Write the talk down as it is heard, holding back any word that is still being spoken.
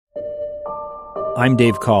I'm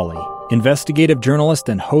Dave Cawley, investigative journalist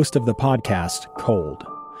and host of the podcast Cold.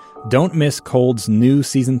 Don't miss Cold's new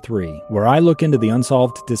Season 3, where I look into the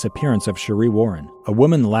unsolved disappearance of Cherie Warren, a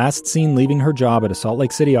woman last seen leaving her job at a Salt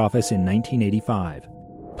Lake City office in 1985.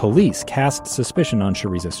 Police cast suspicion on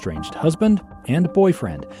Cherie's estranged husband and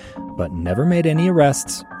boyfriend, but never made any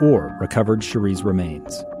arrests or recovered Cherie's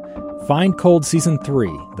remains. Find Cold Season 3,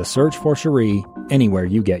 The Search for Cherie, anywhere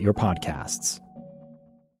you get your podcasts.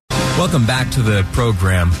 Welcome back to the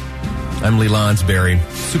program. I'm Lee Lonsberry.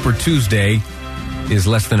 Super Tuesday is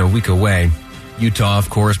less than a week away. Utah, of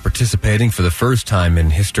course, participating for the first time in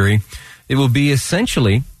history. It will be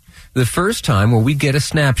essentially the first time where we get a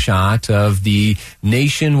snapshot of the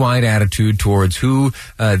nationwide attitude towards who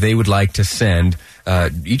they would like to send,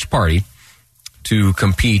 each party, to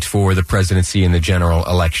compete for the presidency in the general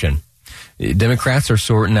election. Democrats are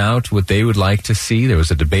sorting out what they would like to see. There was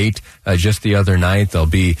a debate just the other night. There'll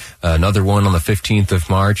be another one on the 15th of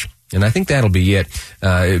March. And I think that'll be it.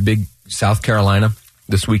 Big South Carolina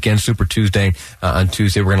this weekend, Super Tuesday on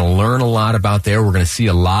Tuesday. We're going to learn a lot about there. We're going to see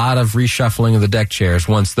a lot of reshuffling of the deck chairs.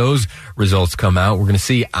 Once those results come out, we're going to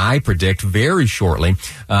see, I predict, very shortly,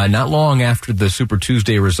 not long after the Super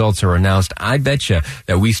Tuesday results are announced, I betcha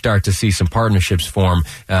that we start to see some partnerships form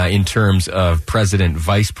in terms of president,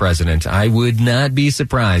 vice president. I would not be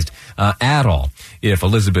surprised at all if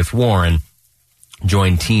Elizabeth Warren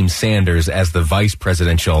joined Team Sanders as the vice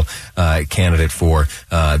presidential candidate for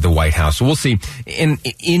the White House. So we'll see.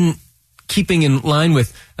 In keeping in line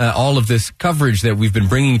with all of this coverage that we've been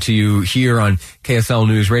bringing to you here on KSL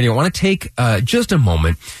News Radio, I want to take just a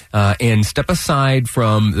moment and step aside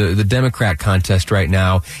from the Democrat contest right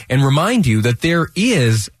now and remind you that there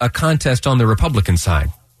is a contest on the Republican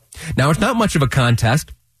side. Now, it's not much of a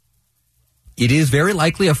contest. It is very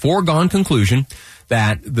likely a foregone conclusion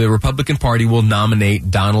that the Republican Party will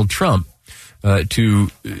nominate Donald Trump to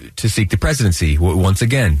seek the presidency once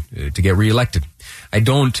again, to get reelected. I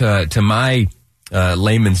don't, to my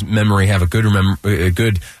layman's memory, have a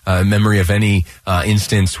good memory of any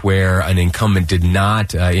instance where an incumbent did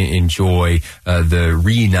not enjoy the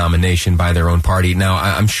renomination by their own party. Now,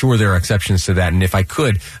 I'm sure there are exceptions to that, and if I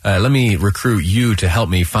could, let me recruit you to help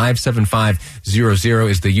me. 57500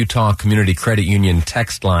 is the Utah Community Credit Union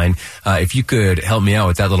text line. If you could help me out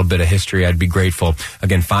with that little bit of history, I'd be grateful.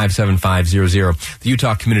 Again, 57500, the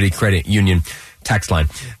Utah Community Credit Union text line.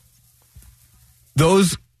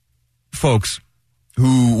 Those folks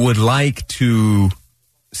who would like to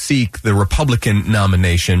seek the Republican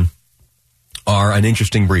nomination are an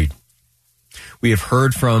interesting breed. We have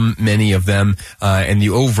heard from many of them, and the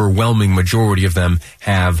overwhelming majority of them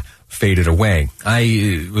have faded away.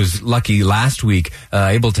 I was lucky last week,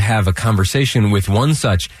 able to have a conversation with one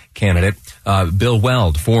such candidate, Bill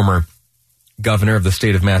Weld, former governor of the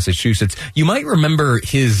state of Massachusetts. You might remember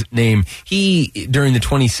his name. During the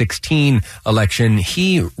 2016 election,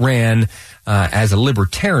 he ran as a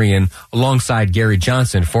libertarian alongside Gary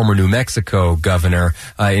Johnson, former New Mexico governor.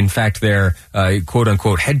 In fact, their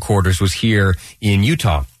quote-unquote headquarters was here in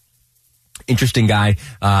Utah. Interesting guy,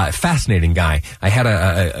 fascinating guy. I had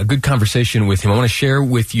a good conversation with him. I want to share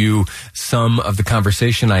with you some of the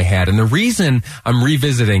conversation I had. And the reason I'm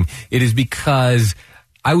revisiting it is because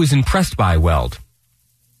I was impressed by Weld.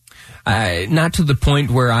 Not to the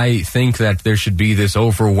point where I think that there should be this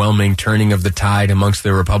overwhelming turning of the tide amongst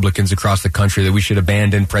the Republicans across the country, that we should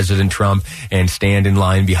abandon President Trump and stand in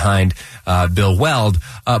line behind Bill Weld,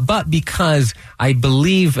 but because I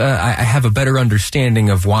believe I have a better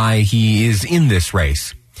understanding of why he is in this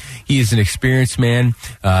race. He is an experienced man.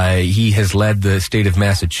 He has led the state of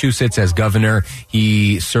Massachusetts as governor.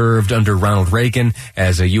 He served under Ronald Reagan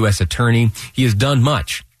as a U.S. attorney. He has done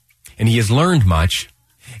much, and he has learned much.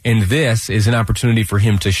 And this is an opportunity for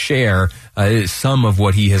him to share some of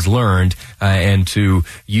what he has learned and to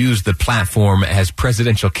use the platform as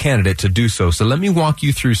presidential candidate to do so. So let me walk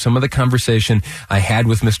you through some of the conversation I had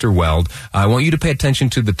with Mr. Weld. I want you to pay attention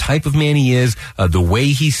to the type of man he is, the way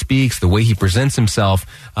he speaks, the way he presents himself.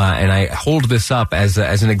 And I hold this up as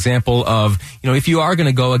an example of, if you are going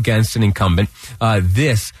to go against an incumbent,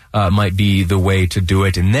 this might be the way to do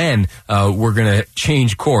it. And then we're going to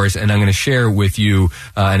change course, and I'm going to share with you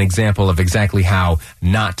an example of exactly how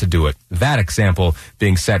not to do it. That example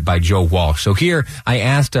being set by Joe Walsh. So here I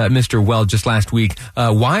asked Mr. Weld just last week,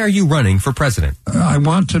 why are you running for president? I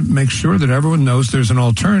want to make sure that everyone knows there's an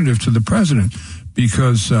alternative to the president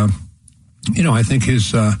because, I think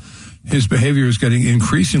his behavior is getting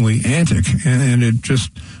increasingly antic, and it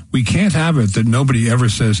just, we can't have it that nobody ever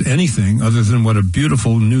says anything other than what a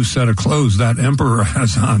beautiful new set of clothes that emperor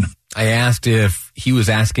has on. I asked if he was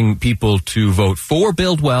asking people to vote for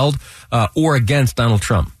Bill Weld or against Donald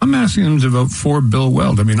Trump. I'm asking them to vote for Bill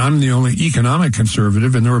Weld. I mean, I'm the only economic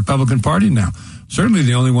conservative in the Republican Party now. Certainly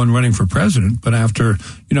the only one running for president, but after,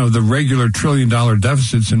 the regular $1 trillion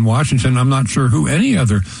deficits in Washington, I'm not sure who any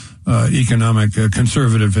other economic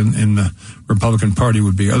conservative in the Republican Party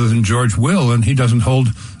would be, other than George Will, and he doesn't hold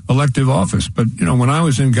elective office. But, when I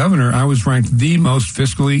was in governor, I was ranked the most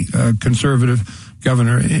fiscally conservative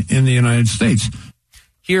governor in the United States.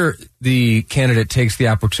 Here, the candidate takes the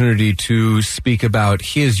opportunity to speak about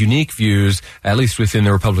his unique views, at least within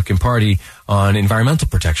the Republican Party, on environmental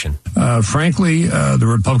protection. Frankly, the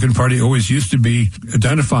Republican Party always used to be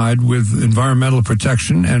identified with environmental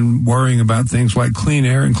protection and worrying about things like clean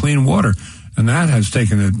air and clean water. And that has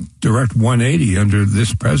taken a direct 180 under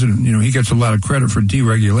this president. He gets a lot of credit for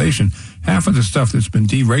deregulation. Half of the stuff that's been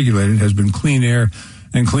deregulated has been clean air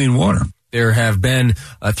and clean water. There have been,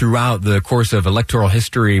 throughout the course of electoral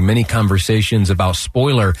history, many conversations about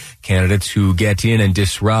spoiler candidates who get in and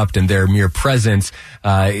disrupt, and their mere presence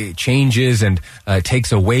changes and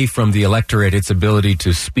takes away from the electorate its ability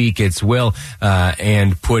to speak its will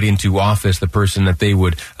and put into office the person that they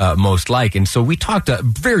would most like. And so we talked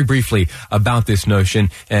very briefly about this notion,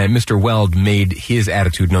 and Mr. Weld made his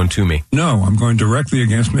attitude known to me. No, I'm going directly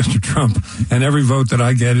against Mr. Trump, and every vote that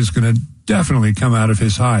I get is going to definitely come out of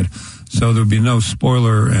his hide. So there'll be no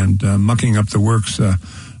spoiler and mucking up the works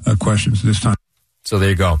questions this time. So there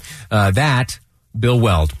you go. Bill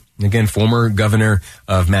Weld, again, former governor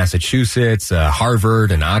of Massachusetts,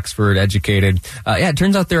 Harvard and Oxford educated. It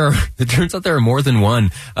turns out there are more than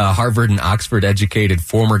one Harvard and Oxford educated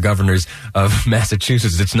former governors of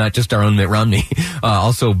Massachusetts. It's not just our own Mitt Romney,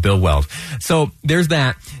 also Bill Weld. So there's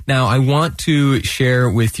that. Now I want to share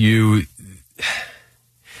with you.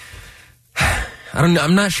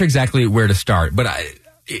 I'm not sure exactly where to start, but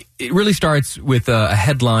it really starts with a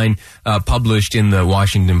headline published in the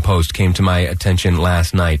Washington Post came to my attention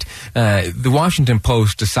last night. The Washington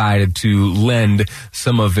Post decided to lend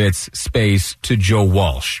some of its space to Joe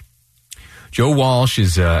Walsh. Joe Walsh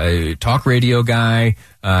is a talk radio guy,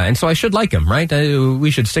 and so I should like him, right?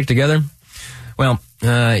 We should stick together. Well,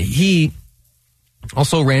 he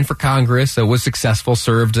also ran for Congress, was successful,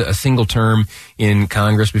 served a single term in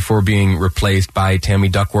Congress before being replaced by Tammy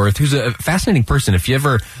Duckworth, who's a fascinating person. If you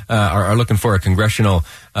ever are looking for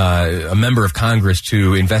a member of Congress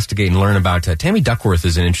to investigate and learn about, Tammy Duckworth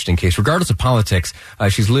is an interesting case. Regardless of politics,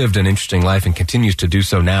 she's lived an interesting life and continues to do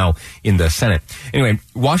so now in the Senate. Anyway,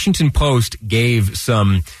 Washington Post gave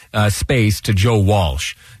some space to Joe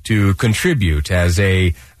Walsh to contribute as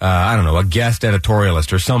a guest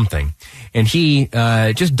editorialist or something. And he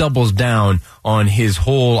just doubles down on his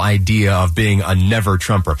whole idea of being a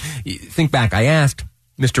never-Trumper. Think back, I asked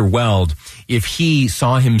Mr. Weld if he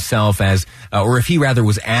saw himself as, or if he rather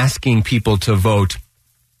was asking people to vote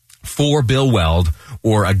for Bill Weld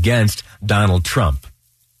or against Donald Trump.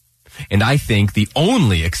 And I think the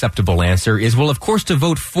only acceptable answer is, well, of course, to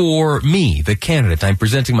vote for me, the candidate. I'm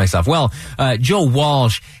presenting myself. Well, Joe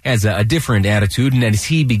Walsh has a different attitude, and as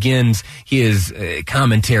he begins his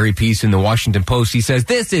commentary piece in the Washington Post, he says,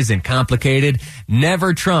 this isn't complicated.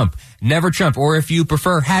 Never Trump. Never Trump, or if you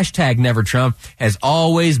prefer, hashtag Never Trump, has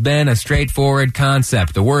always been a straightforward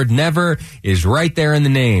concept. The word never is right there in the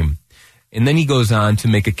name. And then he goes on to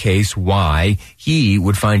make a case why he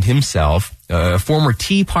would find himself a former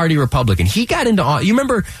Tea Party Republican. He got into, you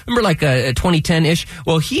remember like 2010-ish?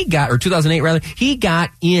 Well, or 2008 rather, he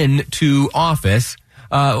got into office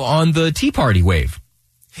on the Tea Party wave.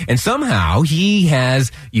 And somehow he has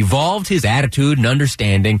evolved his attitude and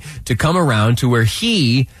understanding to come around to where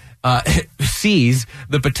he sees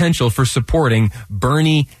the potential for supporting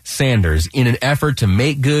Bernie Sanders in an effort to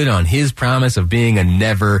make good on his promise of being a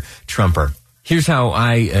never-Trumper. Here's how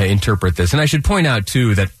I interpret this. And I should point out,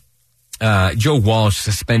 too, that Joe Walsh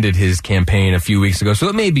suspended his campaign a few weeks ago, so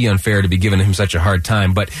it may be unfair to be giving him such a hard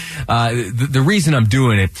time. But the reason I'm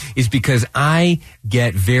doing it is because I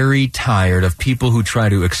get very tired of people who try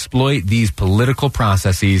to exploit these political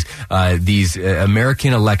processes, these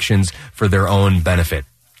American elections for their own benefit.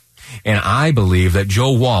 And I believe that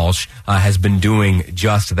Joe Walsh has been doing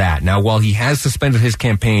just that. Now, while he has suspended his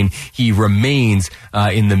campaign, he remains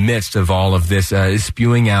in the midst of all of this,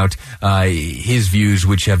 spewing out his views,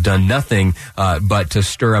 which have done nothing but to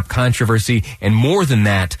stir up controversy, and more than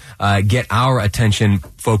that, get our attention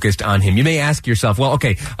focused on him. You may ask yourself, well,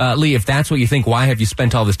 okay, Lee, if that's what you think, why have you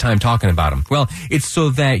spent all this time talking about him? Well, it's so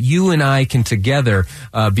that you and I can together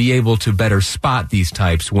be able to better spot these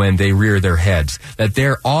types when they rear their heads, that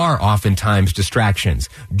there are oftentimes distractions.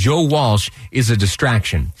 Joe Walsh is a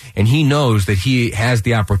distraction, and he knows that he has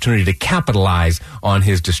the opportunity to capitalize on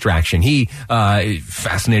his distraction. He,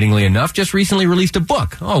 fascinatingly enough, just recently released a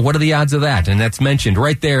book. Oh, what are the odds of that? And that's mentioned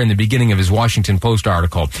right there in the beginning of his Washington Post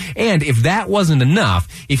article. And if that wasn't enough,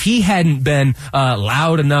 if he hadn't been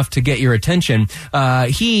loud enough to get your attention,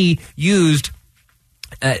 he used...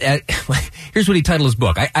 here's what he titled his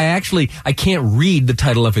book. I can't read the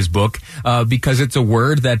title of his book because it's a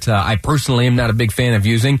word that I personally am not a big fan of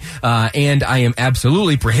using, and I am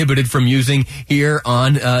absolutely prohibited from using here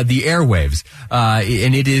on the airwaves.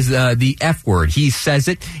 And it is the F word. He says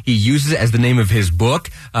it. He uses it as the name of his book,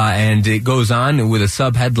 and it goes on with a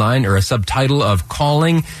subheadline or a subtitle of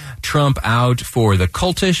Calling Trump Out for the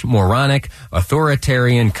Cultish, Moronic,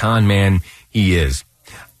 Authoritarian Con Man he is.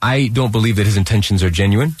 I don't believe that his intentions are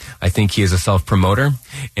genuine. I think he is a self-promoter,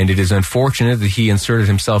 and it is unfortunate that he inserted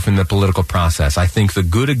himself in the political process. I think the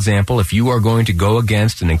good example, if you are going to go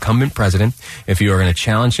against an incumbent president, if you are going to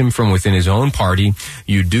challenge him from within his own party,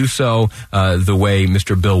 you do so the way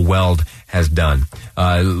Mr. Bill Weld has done.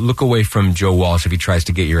 Look away from Joe Walsh if he tries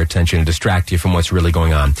to get your attention and distract you from what's really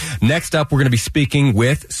going on. Next up, we're going to be speaking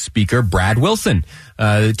with Speaker Brad Wilson.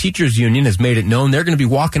 The teachers union has made it known they're going to be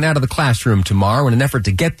walking out of the classroom tomorrow in an effort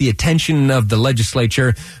to get the attention of the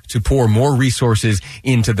legislature to pour more resources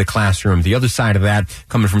into the classroom. The other side of that,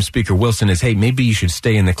 coming from Speaker Wilson, is, hey, maybe you should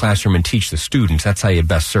stay in the classroom and teach the students. That's how you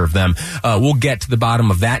best serve them. We'll get to the bottom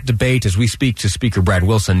of that debate as we speak to Speaker Brad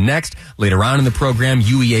Wilson next. Later on in the program,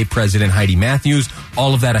 UEA President Heidi Matthews.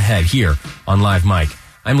 All of that ahead here on Live Mike.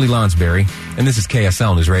 I'm Lee Lonsberry, and this is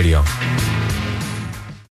KSL News Radio.